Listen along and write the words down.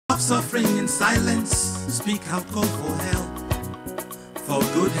Suffering in silence, speak out, call for help, for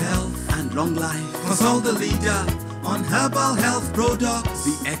good health and long life. Consult the leader on herbal health products,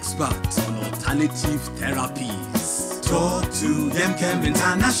 the expert on alternative therapies. Talk to Yemkem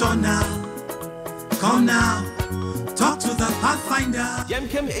International. Come now, talk to the Pathfinder.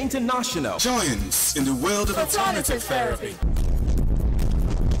 Yemkem International giants in the world of alternative therapy.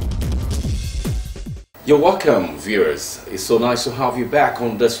 You're welcome, viewers. It's so nice to have you back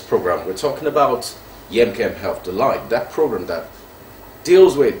on this program. We're talking about Yemkem Health Delight, that program that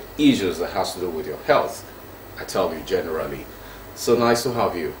deals with issues that has to do with your health. I tell you generally. So nice to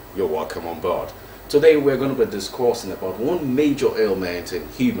have you. You're welcome on board. Today we're going to be discussing about one major ailment in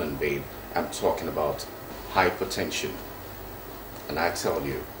human being. I'm talking about hypertension. And I tell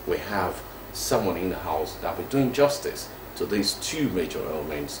you, we have someone in the house that will be doing justice to these two major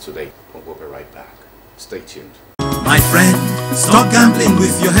ailments today. And we'll be right back. Stay tuned. My friend, stop gambling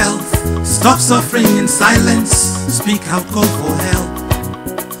with your health. Stop suffering in silence. Speak out, call for help,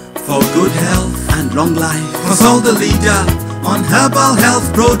 for good health and long life. Consult the leader on herbal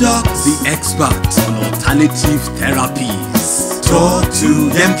health products, the expert on alternative therapies. Talk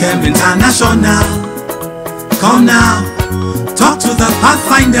to Yemkem International. Come now, talk to the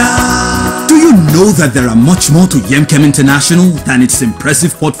Pathfinder. Do you know that there are much more to Yemkem International than its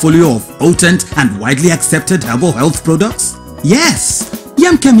impressive portfolio of potent and widely accepted herbal health products? Yes!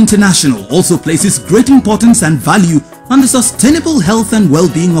 Yemkem International also places great importance and value on the sustainable health and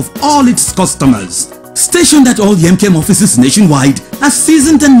well-being of all its customers. Stationed at all Yemkem offices nationwide are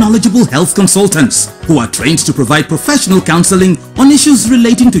seasoned and knowledgeable health consultants who are trained to provide professional counseling on issues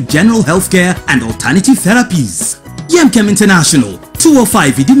relating to general healthcare and alternative therapies. Yemkem International,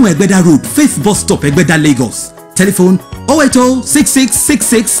 205 Idimu Egbeda Road, 5th Bus Stop, Egbeda, Lagos. Telephone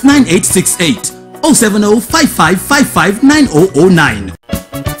 080-6666-9868, 070-5555-9009.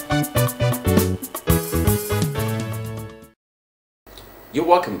 You're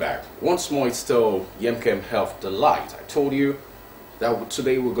welcome back. Once more, it's still Yemkem Health Delight. I told you that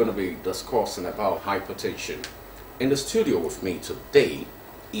today we're going to be discussing about hypertension. In the studio with me today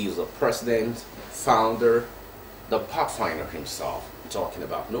is the president, founder, the Pathfinder himself, talking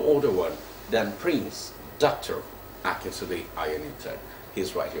about no other one than Prince Dr. Akintunde Ayeni.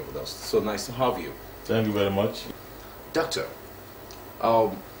 He's right here with us. So nice to have you. Thank you very much. Doctor,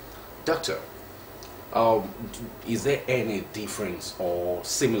 is there any difference or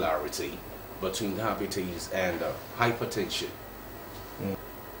similarity between diabetes and hypertension?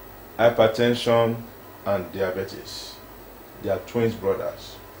 Hypertension and diabetes, they are twin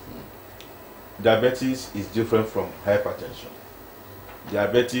brothers. Diabetes is different from hypertension.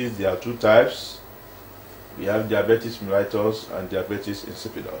 Diabetes, there are two types. We have diabetes mellitus and diabetes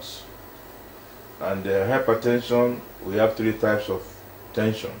insipidus. And hypertension, we have three types of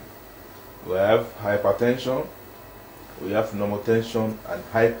tension. We have hypertension, we have normotension, and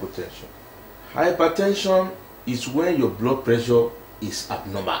hypotension. Hypertension is when your blood pressure is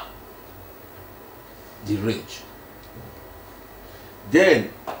abnormal, the range.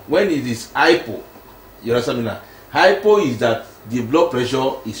 Then, when it is hypo, you understand me now? Hypo is that the blood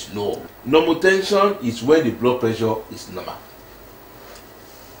pressure is low. Normotension is when the blood pressure is normal.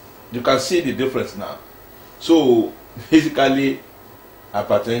 You can see the difference now. So, basically,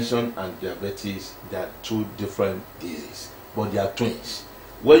 hypertension and diabetes, they are two different diseases, but they are twins.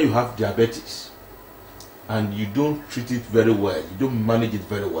 When you have diabetes and you don't treat it very well, you don't manage it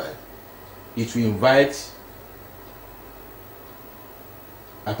very well, it will invite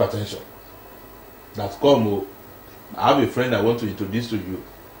hypertension. That's come. I have a friend I want to introduce to you.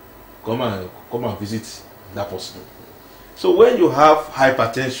 Come and visit that person. So when you have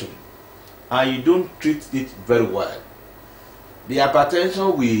hypertension and you don't treat it very well, the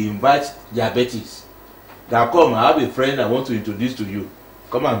hypertension will invite diabetes. That come, I have a friend I want to introduce to you.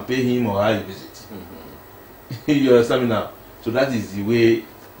 Come and pay him or her a visit. You understand me now? So that is the way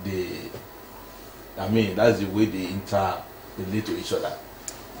that's the way they interrelate to each other.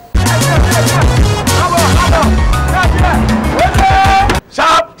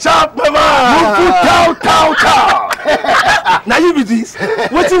 Sharp, mama! Cow. Now you be this.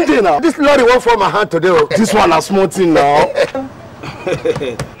 What's in there now? This lorry won't fall my hand today. This one a small thing now.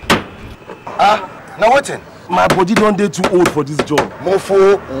 Now what thing? My body don't dey too old for this job.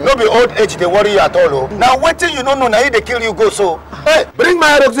 Mofo, no be old age they worry you at all. Now what thing you don't know, now they kill you go so. Hey, bring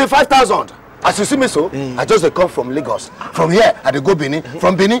my Roxy 5,000. As you see me so, I just come from Lagos. From here, I dey go Benin.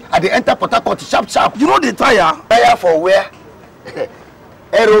 From Benin, I dey enter Port Harcourt sharp. You know the tire? Tire for where?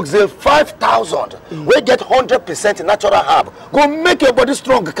 Aeroxil 5000. We get 100% natural herb. Go make your body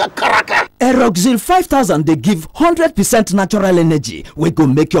strong. Kakaraka. Aeroxil 5000 they give 100% natural energy. We go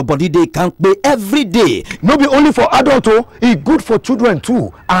make your body they can't pay every day. No be only for adult, it good for children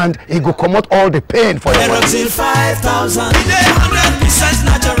too, and it go come out all the pain for your body. Aeroxil 5000, 100%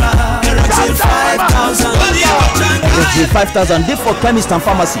 natural. Aeroxil 5000, Aeroxil 5000 they for chemist and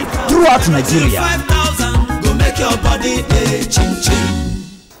pharmacy throughout Nigeria. 5000 go make your body day ching ching.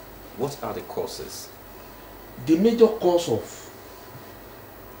 What are the causes? The major cause of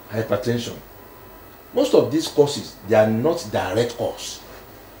hypertension, most of these causes, they are not direct cause.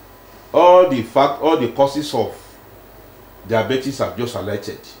 All the causes of diabetes I've just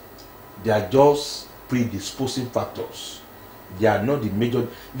highlighted, they are just predisposing factors. They are not the major.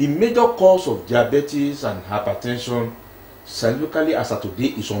 The major cause of diabetes and hypertension, scientifically as of today,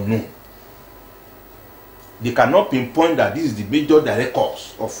 is unknown. They cannot pinpoint that this is the major direct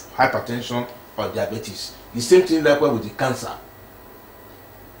cause of hypertension or diabetes. The same thing likewise with the cancer.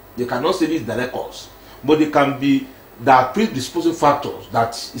 They cannot say this is direct cause, but they can be, there are predisposing factors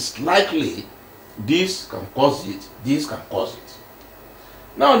that is likely this can cause it, this can cause it.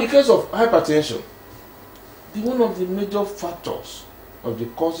 Now, in the case of hypertension, one of the major factors of the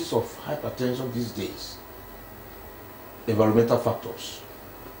causes of hypertension these days, environmental factors.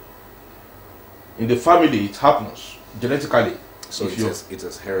 In the family, it happens genetically. So it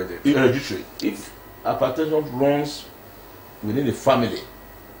is hereditary. Hereditary. If hypertension runs within the family,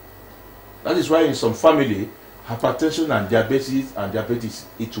 that is why in some family, hypertension and diabetes,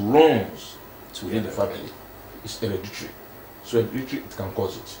 it runs within the family. It's hereditary. So hereditary, it can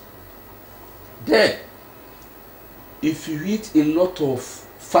cause it. Then, if you eat a lot of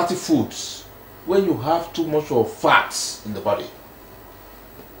fatty foods, when you have too much of fats in the body,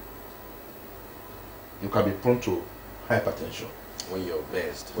 you can be prone to hypertension. When you're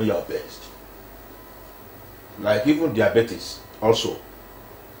obese. When you're obese. Like even diabetes also.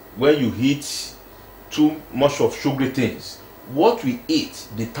 When you eat too much of sugary things, what we eat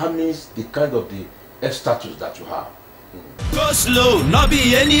determines the kind of the health status that you have. Go slow, not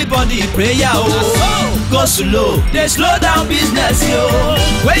be anybody prayer. Oh, go slow, they slow down business, yo.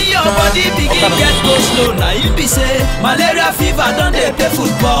 When your body begin get go slow, now you be say malaria fever don't they play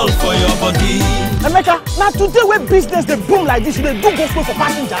football for your body. Emeka, now today when business they boom like this, they do go slow for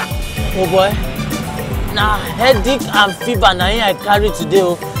passenger. Oh boy, now headache and fever now I carry today.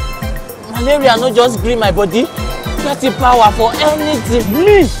 Oh, malaria no just green my body. Get the power for anything.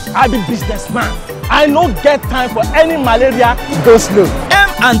 Me, I be businessman. I no get time for any malaria go slow.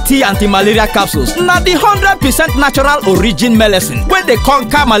 M&T anti-malaria capsules na the 100% natural origin medicine where they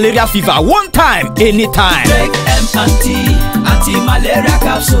conquer malaria fever one time, anytime. Take M&T anti-malaria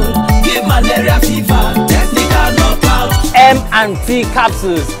capsule, give malaria fever, technical knockout. M&T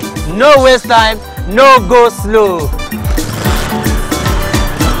capsules, no waste time, no go slow.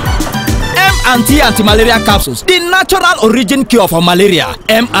 M&T anti-malaria capsules, the natural origin cure for malaria.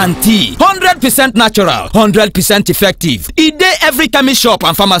 M&T, 100% natural, 100% effective. It dey every chemist shop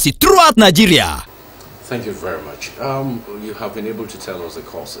and pharmacy throughout Nigeria. Thank you very much. You have been able to tell us the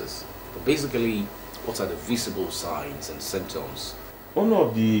causes. But basically, what are the visible signs and symptoms? One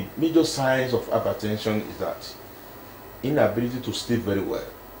of the major signs of hypertension is that inability to sleep very well.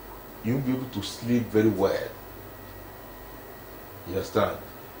 You won't be able to sleep very well. You understand?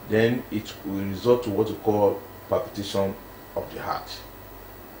 Then it will result to what we call palpitation of the heart,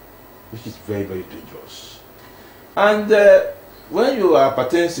 which is very, very dangerous. And when you are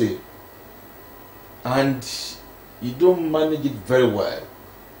hypertensive and you don't manage it very well,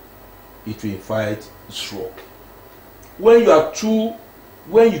 it will invite stroke. When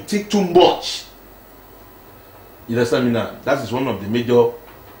you take too much, you understand me now? That is one of the major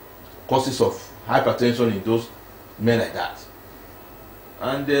causes of hypertension in those men like that.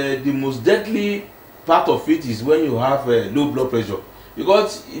 And the most deadly part of it is when you have low blood pressure,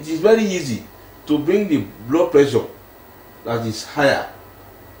 because it is very easy to bring the blood pressure that is higher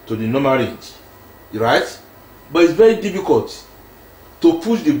to the normal range, right? But it's very difficult to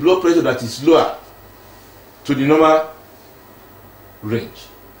push the blood pressure that is lower to the normal range.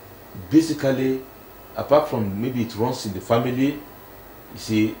 Basically, apart from maybe it runs in the family, you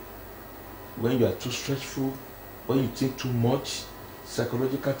see, when you are too stressful, when you think too much,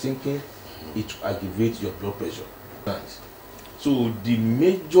 psychological thinking, it aggravates your blood pressure. So the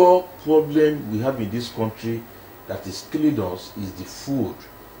major problem we have in this country that is killing us is the food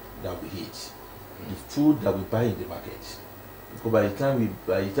that we eat, the food that we buy in the market. Because by the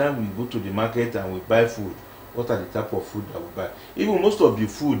time we go to the market and we buy food, what are the type of food that we buy? Even most of the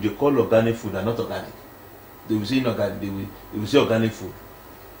food they call organic food are not organic. They will say inorganic. They will say organic food.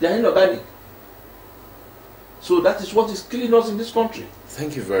 They are inorganic. So that is what is killing us in this country.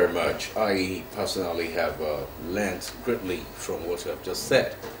 Thank you very much. I personally have learned greatly from what you have just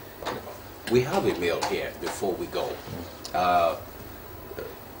said. We have a mail here before we go.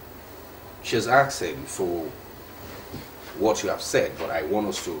 She's asking for what you have said, but I want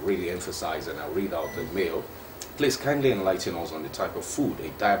us to really emphasize, and I'll read out the mail. Please kindly enlighten us on the type of food a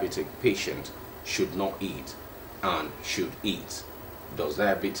diabetic patient should not eat and should eat. Does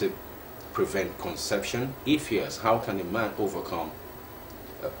diabetes prevent conception? If yes, how can a man overcome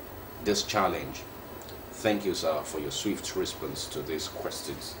this challenge? Thank you, sir, for your swift response to these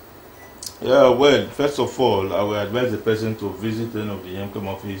questions. Yeah, well, first of all, I will advise the person to visit one of the YEMCAM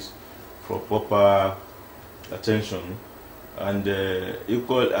office for proper attention, and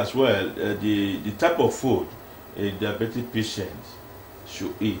equal as well, the type of food a diabetic patient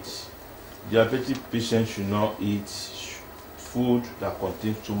should eat. Diabetic patient should not eat food that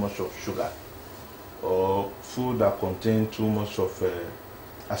contains too much of sugar or food that contains too much of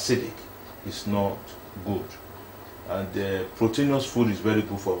acidic. It's not good. And proteinous food is very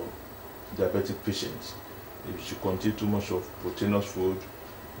good for diabetic patients. If you should contain too much of proteinous food,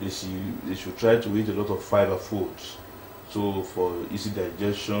 they should try to eat a lot of fiber foods. So for easy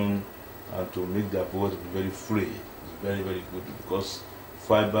digestion and to make their bowels be very free, it's very, very good, because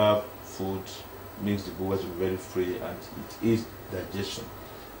fiber food makes the bowels be very free and it is digestion.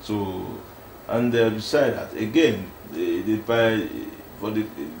 So, and beside that, again, for the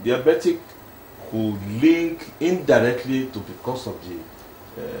diabetic who link indirectly to because of the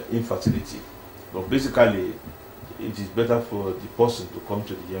infertility. But basically, it is better for the person to come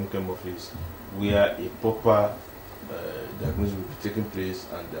to the YEMCAM office where a proper diagnosis will be taking place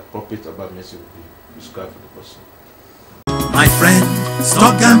and the appropriate herbal medicine will be prescribed for the person. My friend,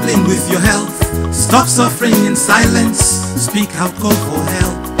 stop gambling with your health. Stop suffering in silence. Speak out, call for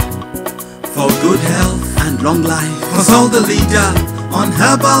help. For good health and long life, consult the leader on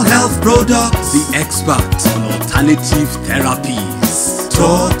herbal health products, the expert on alternative therapies.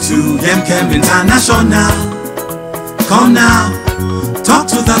 Talk to YEMCAM International. Come now, talk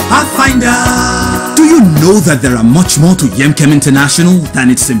to the Pathfinder. Do you know that there are much more to YEMCAM International than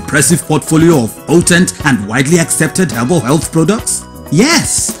its impressive portfolio of potent and widely accepted herbal health products?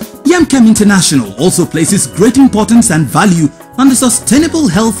 Yes, YEMCAM International also places great importance and value on the sustainable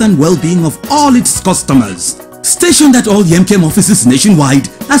health and well-being of all its customers. Stationed at all YEMCAM offices nationwide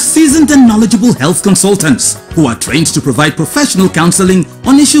are seasoned and knowledgeable health consultants who are trained to provide professional counseling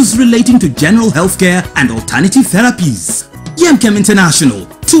on issues relating to general healthcare and alternative therapies. YEMCAM International,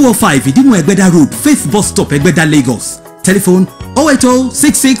 205 Idimu Egbeda Road, Faith Bus Stop, Egbeda, Lagos. Telephone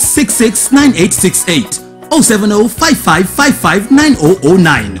 080-6666-9868,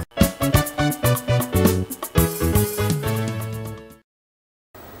 070-5555-9009.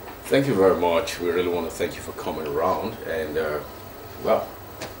 Thank you very much. We really want to thank you for coming around, and well,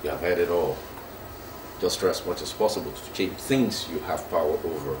 you have had it all. Just try as much as possible to change things you have power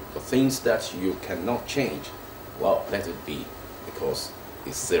over. The things that you cannot change, well, let it be, because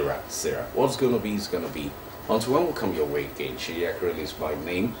it's Sarah. What's going to be is going to be. Until when we come your way again, Shia Curly is my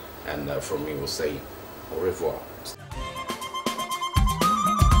name, and from me we'll say au revoir.